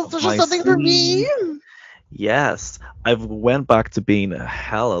 You have a little My something for me? Yes, I've went back to being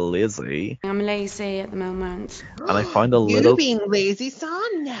hella lazy, I'm lazy at the moment. and I found a You little. being lazy,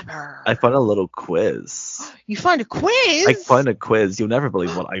 son? Never. I found a little quiz. You find a quiz? I found a quiz. You'll never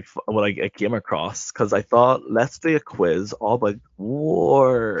believe what I came across, because I thought, let's do a quiz all about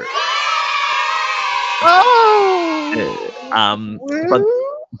war. Oh.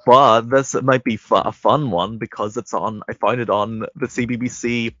 But this might be a fun one because I found it on the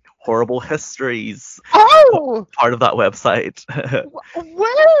CBBC Horrible Histories. Oh. Part of that website.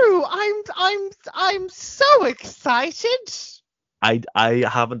 Whoa! I'm so excited. I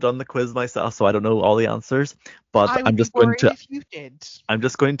haven't done the quiz myself, so I don't know all the answers. But I would I'm be just going worried to if you did. I'm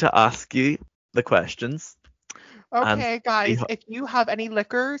just going to ask you the questions. Okay, guys, see- if you have any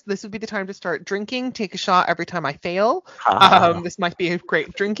liquors, this would be the time to start drinking. Take a shot every time I fail. This might be a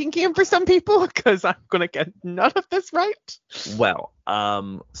great drinking game for some people because I'm gonna get none of this right. Well,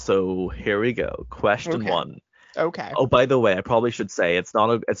 so here we go. Question Okay. 1. Okay. Oh, by the way, I probably should say it's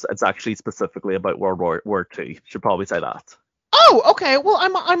actually specifically about World War II. Should probably say that. Oh, okay. Well,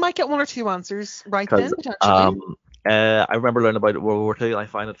 I might get 1 or 2 answers right then, Because potentially. I remember learning about World War II. I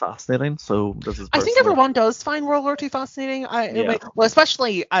find it fascinating. So this is. I think personal. everyone does find World War II fascinating. Yeah. Well,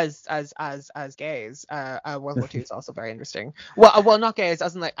 especially as gays. World War II is also very interesting. Well, not gays,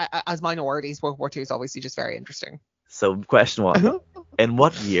 as in like as minorities. World War II is obviously just very interesting. So question 1: In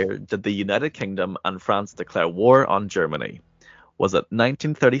what year did the United Kingdom and France declare war on Germany? Was it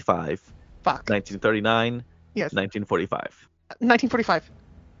 1935? Fuck. 1939? Yes. 1945? 1945.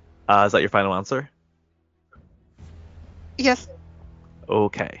 Is that your final answer? Yes.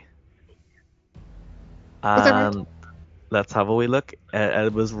 Okay. Was that right? Let's have a wee look.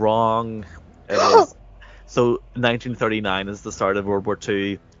 It was wrong. It was, so 1939 is the start of World War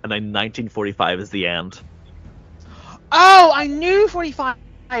II, and then 1945 is the end. Oh, I knew 45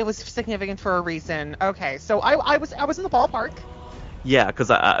 was significant for a reason. Okay, so I was in the ballpark. Yeah, because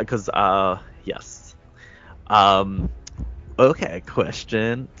yes. Okay,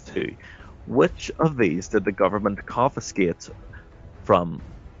 question 2. Which of these did the government confiscate from?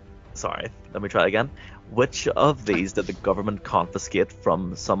 Sorry, let me try again. Which of these did the government confiscate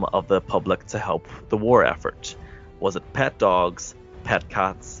from some of the public to help the war effort? Was it pet dogs, pet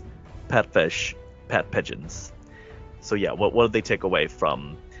cats, pet fish, pet pigeons? So yeah, what did they take away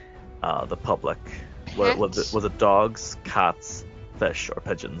from the public? Was it dogs, cats, fish, or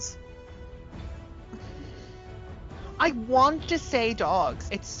pigeons? I want to say dogs.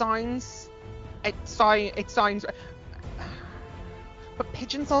 It sounds. But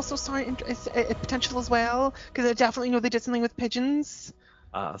pigeons also sound potential as well, because I definitely know they did something with pigeons.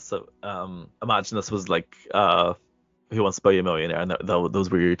 So imagine this was like Who Wants to Be a Millionaire, and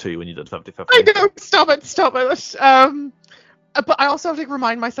those were your two when you did 50-50. I know. Stop it. But I also have to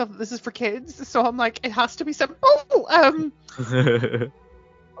remind myself that this is for kids, so I'm like, it has to be simple. I'm gonna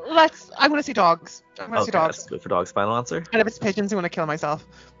say dogs. I'm gonna say dogs. Let's go for dogs. Final answer. And if it's pigeons, I'm gonna kill myself.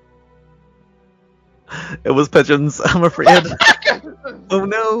 It was pigeons, I'm afraid. Oh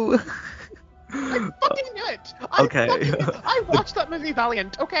no. I fucking knew it. Okay. I watched that movie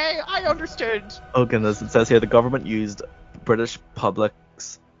Valiant. Okay, I understood. Oh goodness, it says here the government used British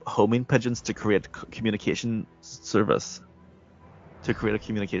public's homing pigeons to create a communication service.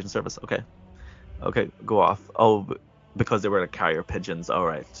 Okay, go off. Oh, because they were carrier pigeons. All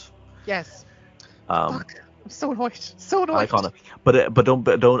right. Yes. Fuck. I'm so annoyed. Iconic. But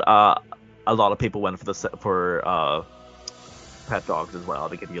don't. A lot of people went for pet dogs as well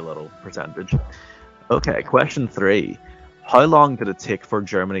to give you a little percentage. Okay, question 3. How long did it take for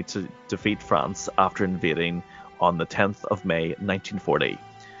Germany to defeat France after invading on the 10th of May 1940?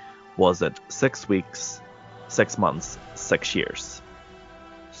 Was it 6 weeks, 6 months, 6 years?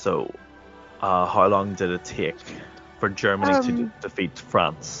 So, how long did it take for Germany to defeat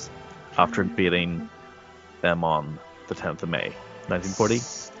France after invading them on the 10th of May 1940?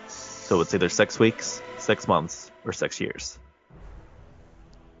 So it's either 6 weeks, 6 months, or 6 years.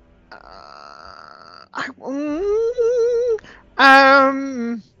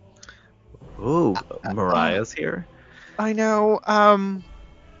 Ooh, Mariah's here. I know.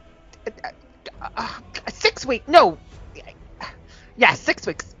 6 weeks. No. Yeah, 6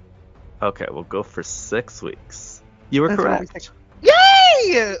 weeks. Okay, we'll go for 6 weeks. You were correct. Yay!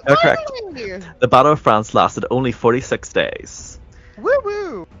 You're correct. The Battle of France lasted only 46 days. Woo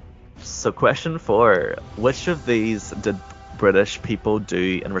woo. So question 4. Which of these did British people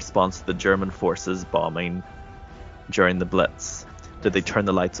do in response to the German forces bombing during the Blitz? Did they turn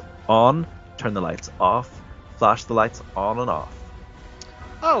the lights on, turn the lights off, flash the lights on and off?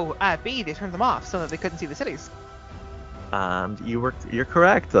 Oh, B, they turned them off so that they couldn't see the cities. And you're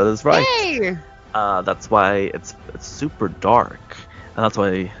correct. That is right. Yay! That's why it's super dark, and that's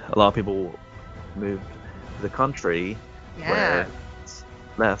why a lot of people move to the country where it's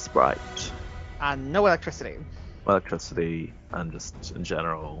less bright. And no electricity. Electricity, and just in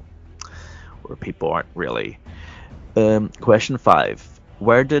general, where people aren't really. Question 5.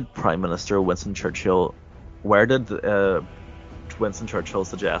 Where did Winston Churchill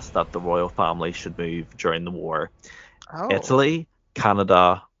suggest that the royal family should move during the war? Oh. Italy,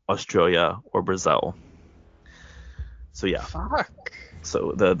 Canada, Australia, or Brazil? So yeah. Fuck.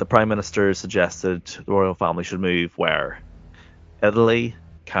 So the Prime Minister suggested the royal family should move where? Italy,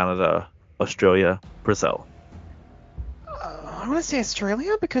 Canada, Australia, Brazil. I want to say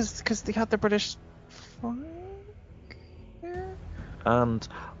Australia because they had the British flag here. And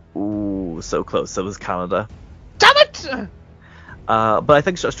so close. It was Canada. Damn it! But I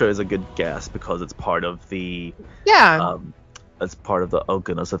think Australia is a good guess because it's part of the it's part of the, oh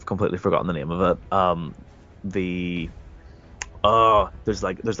goodness, I've completely forgotten the name of it. There's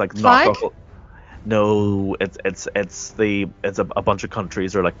like Flag? knockoff. No, it's a bunch of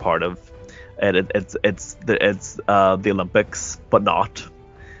countries are like part of it. It's the Olympics, but not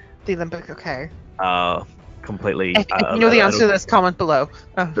The Olympic, okay. completely. If you know the answer to this, comment below.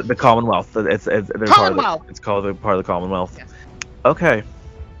 The Commonwealth. They're Commonwealth! It's called part of the Commonwealth. Yes. Okay.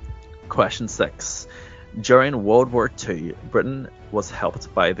 Question 6. During World War II, Britain was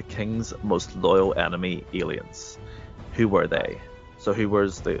helped by the King's most loyal enemy, aliens. Who were they? So who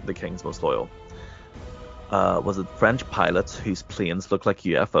was the King's most loyal? Was it French pilots whose planes looked like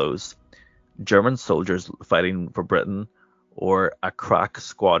UFOs, German soldiers fighting for Britain, or a crack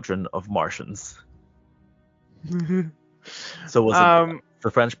squadron of Martians? So was it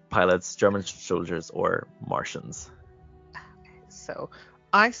the French pilots, German soldiers, or Martians? So,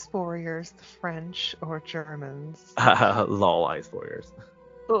 Ice Warriors, the French or Germans? Lol, Ice Warriors.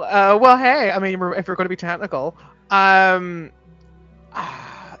 Well, hey, I mean, if we're going to be technical, the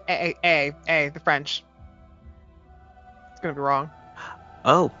French. It's going to be wrong.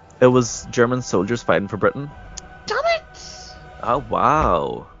 Oh, it was German soldiers fighting for Britain. Damn it! Oh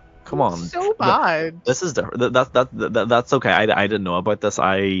wow! Come on. So bad. This is different. That's okay. I didn't know about this.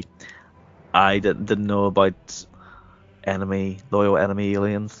 I didn't know about loyal enemy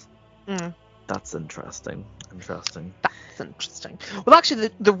aliens. That's interesting. That's interesting. Well, actually,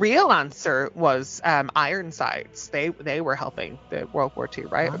 the real answer was Ironsides. They were helping the World War II,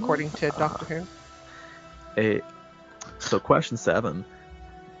 right? According to Doctor Who. So question 7.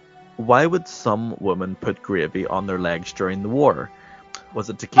 Why would some women put gravy on their legs during the war?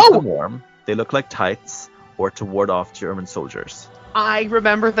 Was it to keep them warm, they look like tights, or to ward off German soldiers? I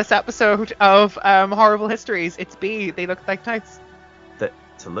remember this episode of Horrible Histories. It's B. They look like tights.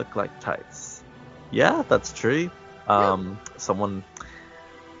 To look like tights. Yeah, that's true. Someone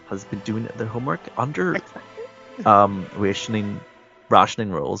has been doing their homework under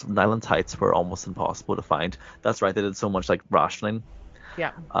rationing rules. Nylon tights were almost impossible to find. That's right. They did so much like rationing.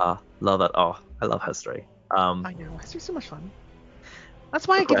 Yeah. Love that. Oh, I love history. I know. History's so much fun. That's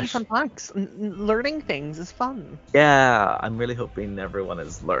why I give you fun facts. Learning things is fun. Yeah, I'm really hoping everyone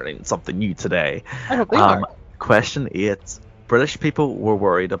is learning something new today. I hope they are. Question 8. British people were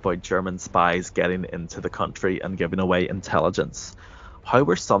worried about German spies getting into the country and giving away intelligence. How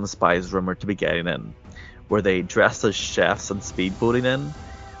were some spies rumoured to be getting in? Were they dressed as chefs and speedboating in?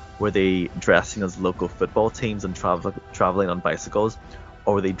 Were they dressing as local football teams and travelling on bicycles?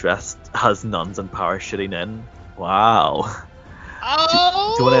 Or were they dressed as nuns and parachuting in? Wow.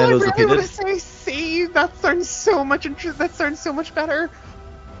 Oh, do you want to I really want to say C, See, that sounds so much that sounds so much better.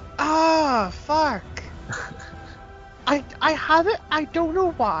 Ah, fuck. I have it. I don't know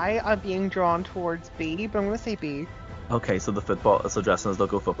why I'm being drawn towards B, but I'm gonna say B. Okay, so dressing as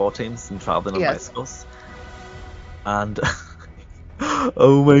local football teams and traveling on bicycles. And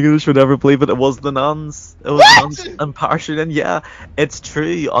oh my goodness, you'll never believe it. It was the nuns. It was the nuns and parachuting. Yeah, it's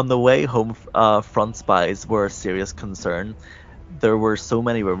true. On the way home, front spies were a serious concern. There were so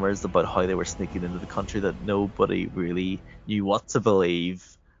many rumors about how they were sneaking into the country that nobody really knew what to believe.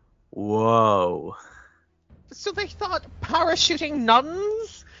 Whoa. So they thought parachuting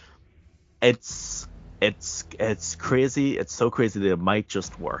nuns? It's crazy. It's so crazy that it might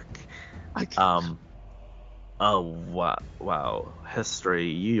just work. Oh wow. History,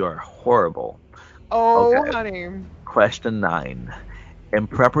 you are horrible. Oh, okay. Honey. Question 9. In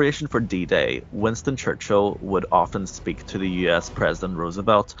preparation for D-Day, Winston Churchill would often speak to the US President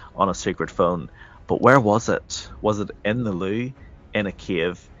Roosevelt on a secret phone. But where was it? Was it in the loo, in a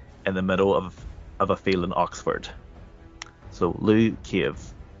cave, in the middle of a field in Oxford? So loo, cave,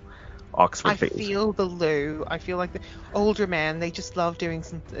 Oxford field. I feel the loo. I feel like the older men, they just love doing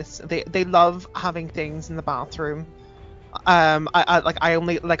they love having things in the bathroom. I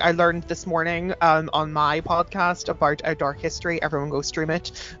learned this morning on my podcast about our dark history, everyone go stream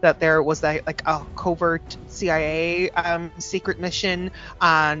it, that there was a covert CIA secret mission,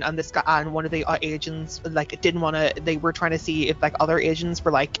 and this guy and one of the agents they were trying to see if other agents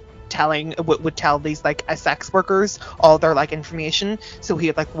were would tell these sex workers all their information, so he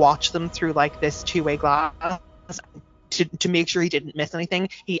would watch them through this two-way glass. To make sure he didn't miss anything,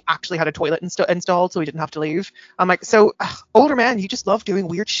 he actually had a toilet installed, so he didn't have to leave. I'm like, so older man, you just love doing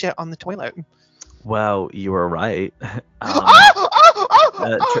weird shit on the toilet. Well, you were right.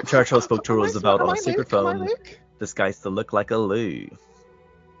 Churchill spoke to Roosevelt on a secret phone, disguised to look like a loo.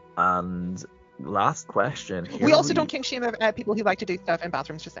 And last question. We also don't kink shame people who like to do stuff in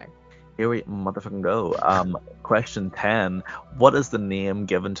bathrooms, just saying. Here we motherfucking go. Question 10. What is the name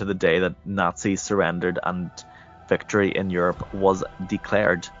given to the day that Nazis surrendered and victory in Europe was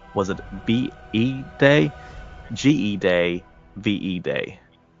declared? Was it BE Day, GE Day, VE Day?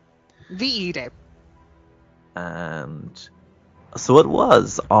 VE Day. And so it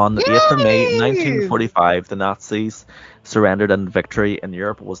was. On the 8th of May 1945, the Nazis surrendered and victory in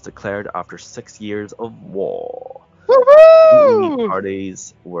Europe was declared after 6 years of war. Woo-hoo!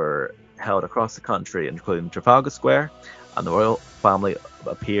 Parties were held across the country, including Trafalgar Square, and the royal family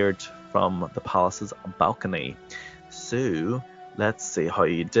appeared from the palace's balcony. So let's see how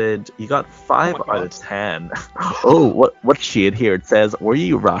you did. You got 5 out of 10. Oh, what shade here? It says, were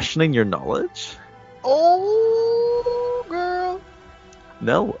you rationing your knowledge? Oh, girl.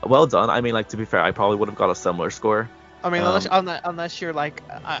 No, well done. I mean, to be fair, I probably would have got a similar score. I mean, unless you're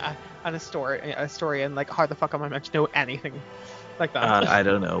an historian, how the fuck am I meant to know anything like that? I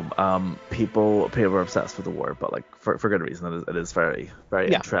don't know. People are obsessed with the war, but for good reason. It is very,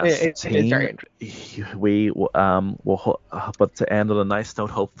 very interesting. It is very interesting. But to end on a nice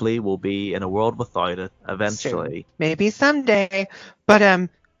note, hopefully we'll be in a world without it eventually. Maybe someday. But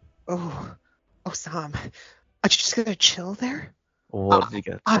oh Sam, are you just gonna chill there? What did you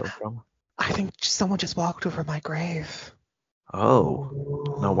get chill from? I think someone just walked over my grave.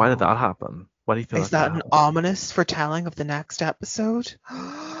 Oh. Now, why did that happen? Why do you feel Is that an ominous foretelling of the next episode?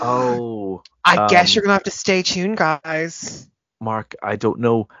 Oh. I guess you're going to have to stay tuned, guys. Mark, I don't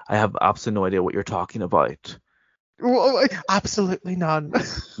know. I have absolutely no idea what you're talking about. Absolutely none.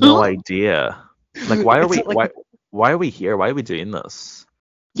 No idea. Why are why are we here? Why are we doing this?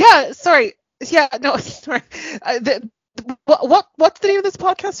 Yeah, sorry. Yeah, no, sorry. What's the name of this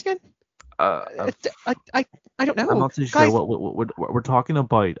podcast again? I don't know. I'm not too sure what we're talking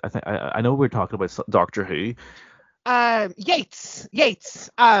about. I know we're talking about Doctor Who. Yates.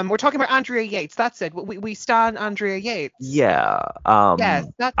 We're talking about Andrea Yates. That's it. We stan Andrea Yates. Yeah. Yes,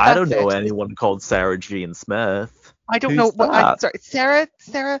 that's I don't know anyone called Sarah Jane Smith. I don't know what. Sorry,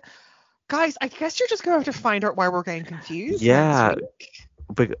 Sarah. Guys, I guess you're just going to have to find out why we're getting confused. Yeah.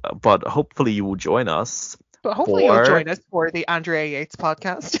 But hopefully you will join us. But hopefully you'll join us for the Andrea Yates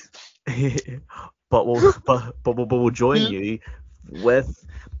podcast. but we'll join you with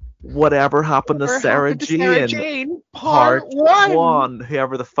whatever happened to Sarah Jane, part 1,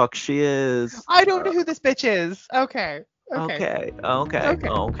 whoever the fuck she is. I don't know who this bitch is. Okay. Okay.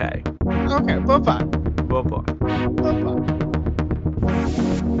 Bye-bye. Bye-bye.